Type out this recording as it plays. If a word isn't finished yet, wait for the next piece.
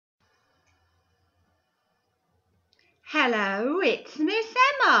Hello, it's Miss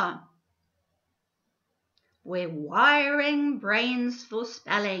Emma. We're wiring brains for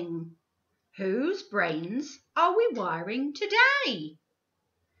spelling. Whose brains are we wiring today?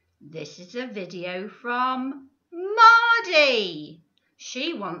 This is a video from Mardy.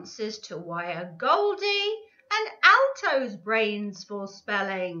 She wants us to wire Goldie and Alto's brains for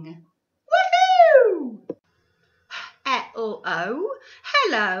spelling. Woohoo! L-O,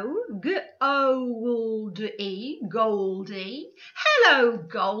 hello, Goldie, Goldie. Hello,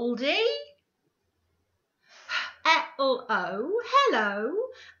 Goldie. L-O, hello,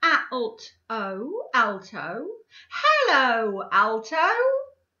 Alto, Alto. Hello, Alto.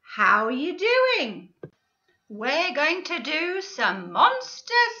 How are you doing? We're going to do some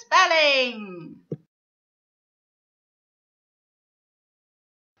monster spelling.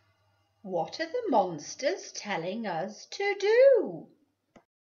 What are the monsters telling us to do?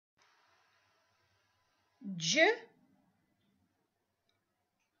 J,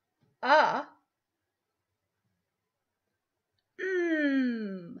 A,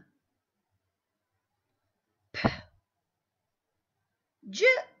 P, J,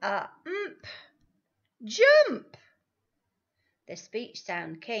 A, P, jump. The speech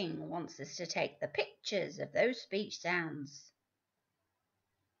sound king wants us to take the pictures of those speech sounds.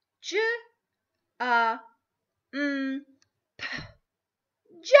 J, A, P,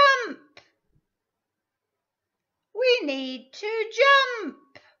 jump. We need to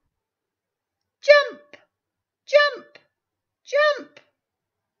jump. Jump, jump, jump.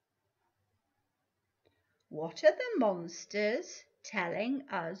 What are the monsters telling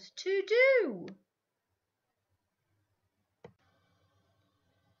us to do?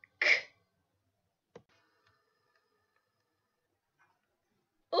 K,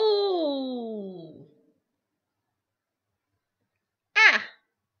 ooh, ah,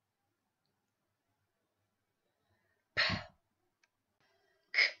 p,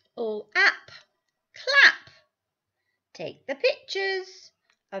 k, all up, clap. Take the pictures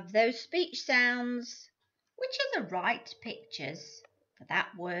of those speech sounds. Which are the right pictures for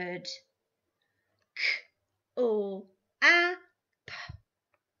that word? K, all, ah, p,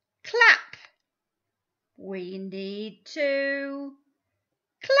 clap. We need to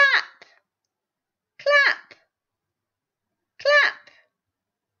clap, clap, clap.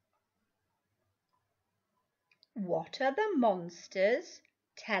 What are the monsters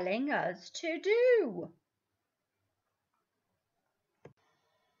telling us to do?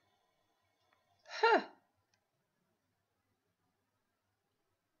 H,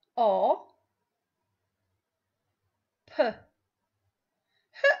 O, P, H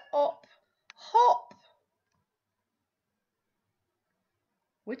up, hop.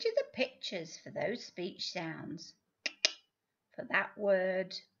 Which are the pictures for those speech sounds for that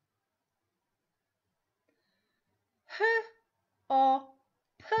word? H, O,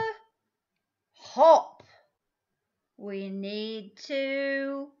 P, hop. We need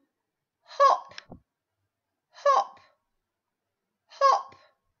to hop, hop, hop.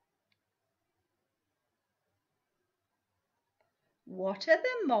 What are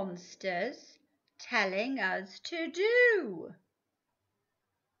the monsters telling us to do?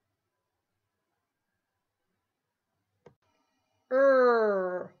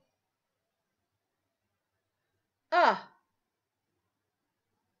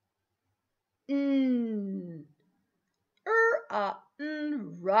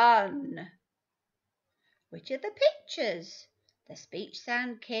 Run. Which are the pictures the speech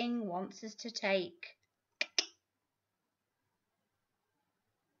sound king wants us to take?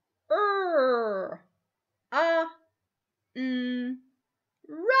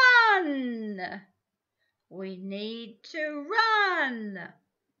 Run. We need to run,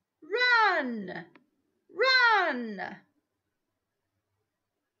 run, run.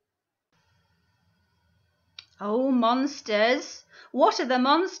 Oh, monsters, what are the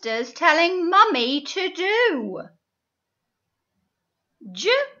monsters telling Mummy to do?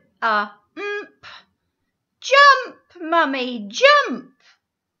 Jump, jump, Mummy, jump.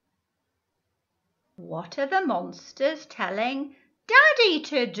 What are the monsters telling Daddy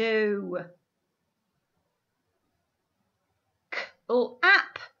to do?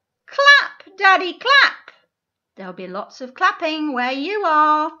 Clap, clap, Daddy, clap. There'll be lots of clapping where you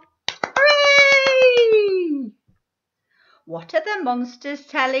are. Hooray! What are the monsters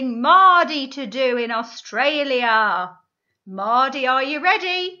telling Mardy to do in Australia? Mardy, are you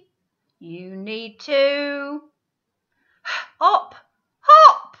ready? You need to hop,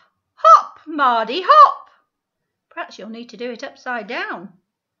 hop, hop, Mardy, hop. Perhaps you'll need to do it upside down.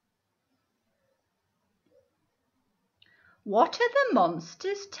 What are the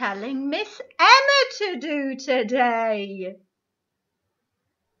monsters telling Miss Emma to do today?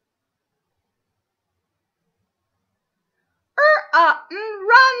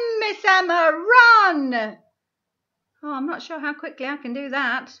 Run, Miss Emma, run! Oh, I'm not sure how quickly I can do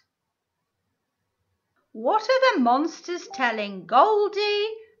that. What are the monsters telling Goldie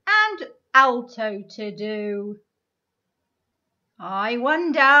and Alto to do? I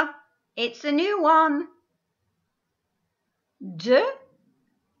wonder. It's a new one. D,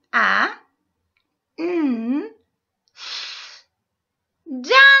 A, N,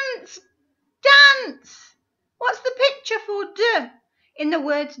 dance, dance. What's the picture for D in the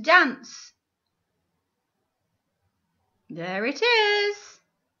word dance? There it is.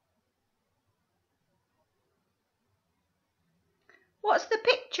 What's the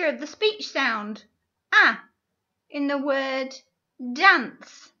picture of the speech sound? Ah, in the word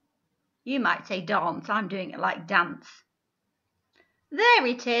dance. You might say dance. I'm doing it like dance. There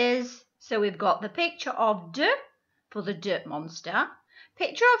it is. So we've got the picture of D for the D monster,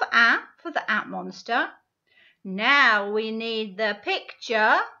 picture of A for the ant monster. Now we need the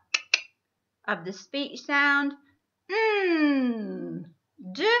picture of the speech sound D,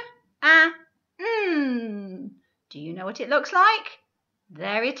 A, Do you know what it looks like?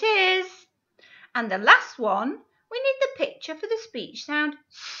 There it is. And the last one, we need the picture for the speech sound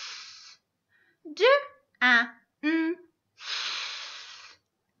D, A,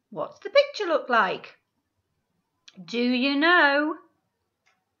 What's the picture look like? Do you know?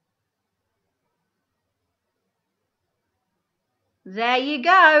 There you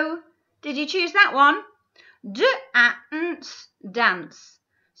go. Did you choose that one? Dance.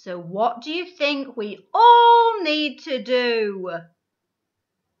 So what do you think we all need to do?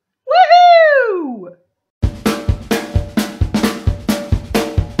 Woohoo!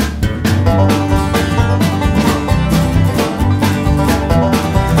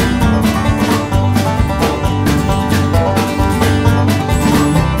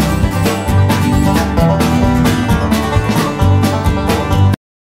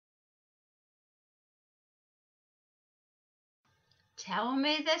 Tell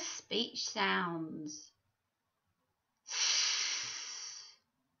me the speech sounds.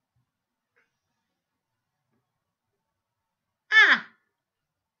 Ah.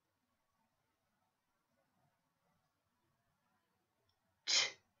 T.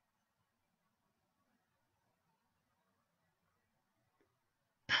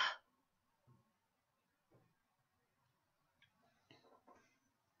 P.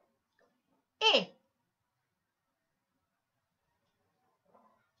 I.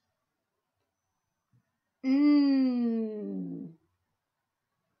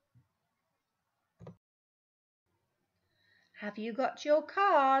 Have you got your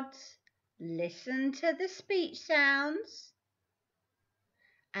cards? Listen to the speech sounds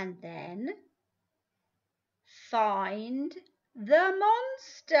and then find the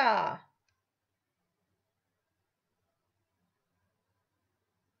monster.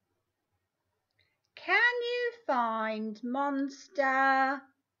 Can you find monster?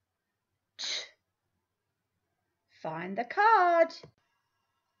 T. Find the card.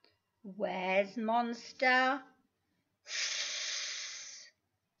 Where's monster? S.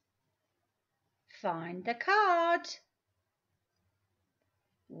 Find the card.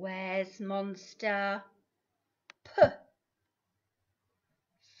 Where's monster? P.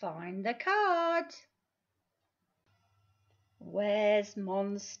 Find the card. Where's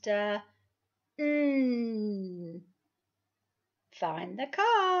monster? Find the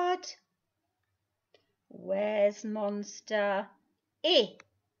card. Where's monster? I.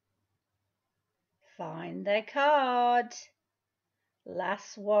 Find the card.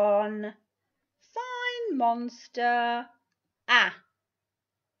 Last one. Find monster. Ah.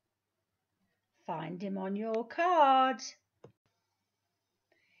 Find him on your card.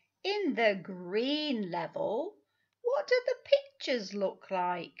 In the green level, what do the pictures look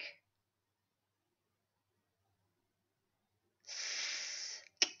like? S.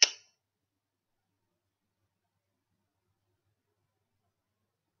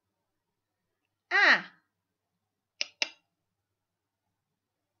 Ah.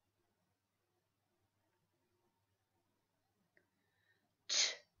 T.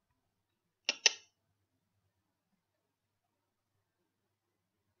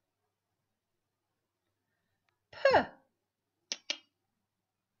 P.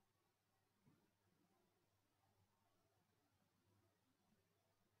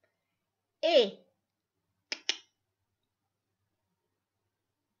 I.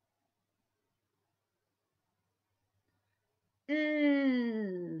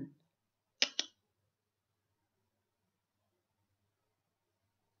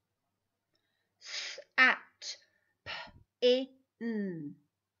 I, N.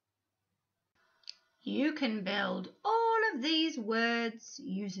 You can build all of these words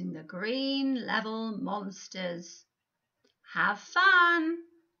using the green level monsters. Have fun!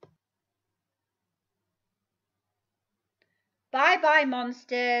 Bye-bye,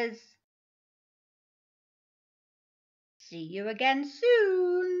 monsters. See you again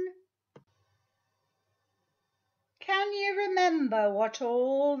soon. Can you remember what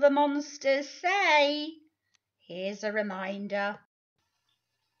all the monsters say? Here's a reminder.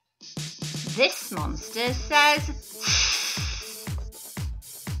 This monster says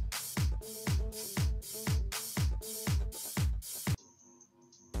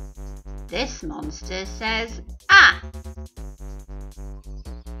this monster says ah.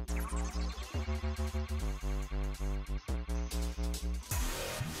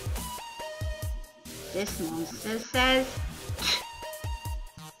 This monster says t.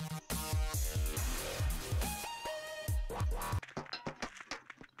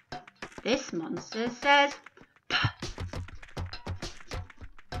 This monster says p.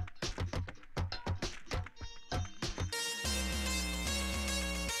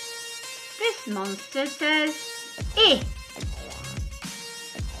 This monster says I.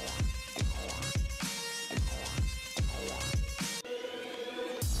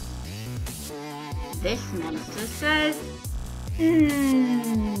 This monster says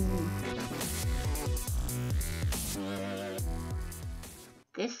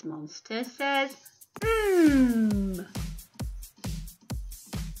This monster says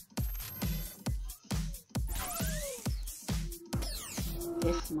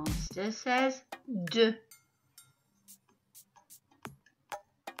This monster says D.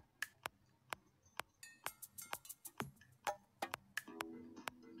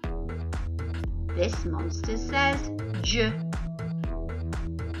 This monster says J.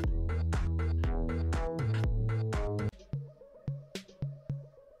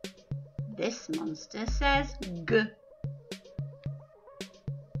 This monster says G.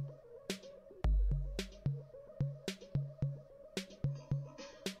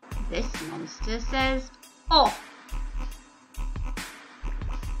 This monster says O.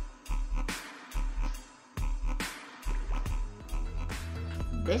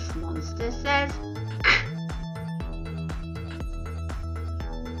 This monster says K.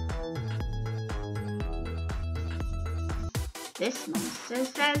 This monster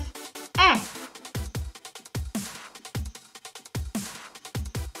says F.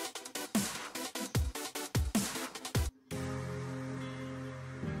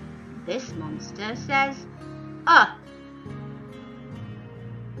 This monster says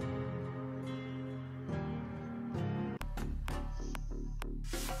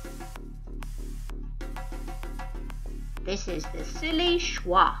This is the silly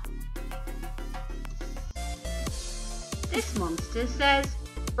schwa. This monster says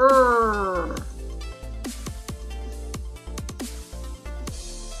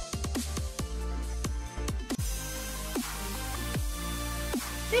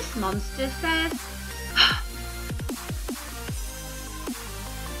This monster says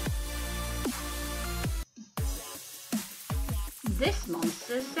This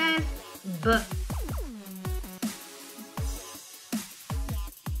monster says B.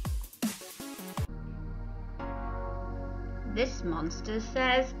 This monster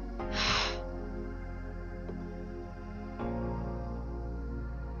says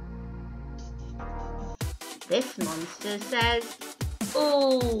This monster says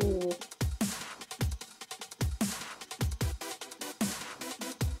ooh.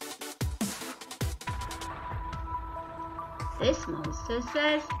 This monster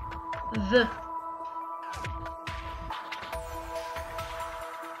says V.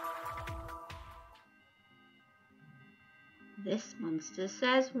 This monster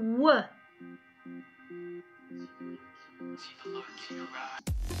says W.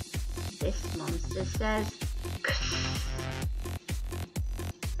 This monster says K.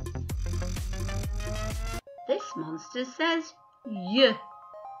 This monster says Y.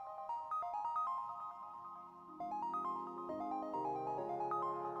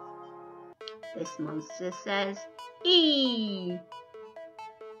 This monster says E.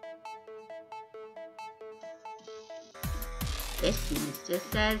 This monster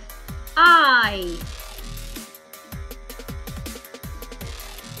says I.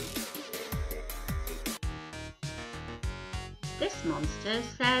 This monster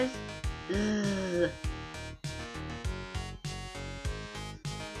says Z.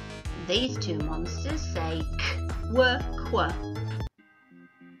 These two monsters say K, W, Qu.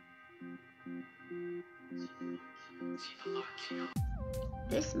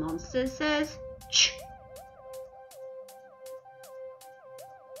 This monster says Ch.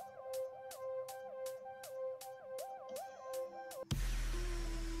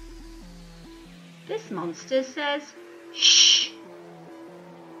 This monster says, shh.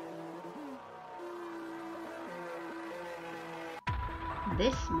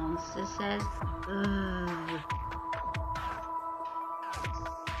 This monster says, ugh.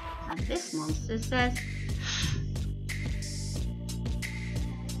 And this monster says,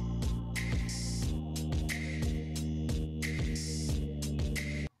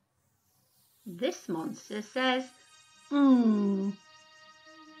 this monster says,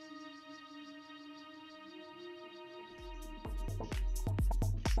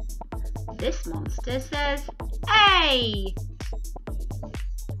 This monster says, A.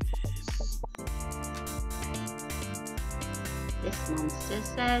 This monster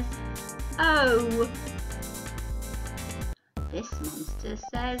says, O. This monster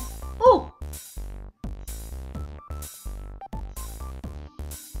says, O.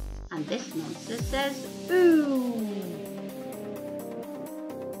 And this monster says, ooh.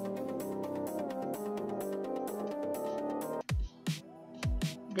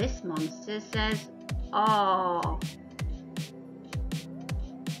 This monster says, ah.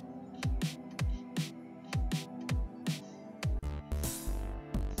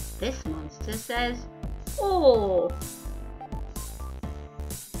 This monster says, oh.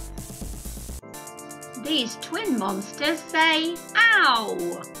 These twin monsters say, ow.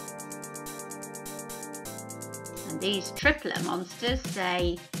 And these triplet monsters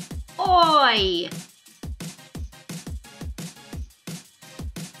say, oi.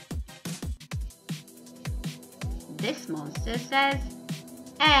 This monster says,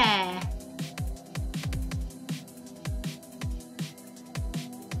 air.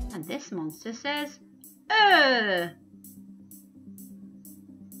 And this monster says,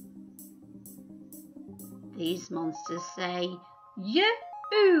 These monsters say, you,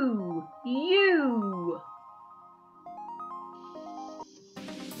 you.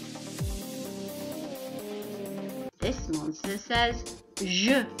 This monster says,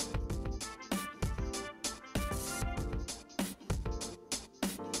 je.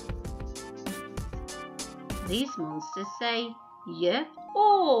 These monsters say, ye,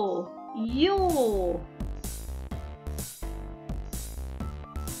 or, your.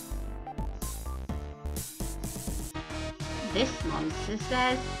 This monster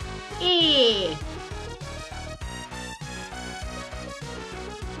says, ear.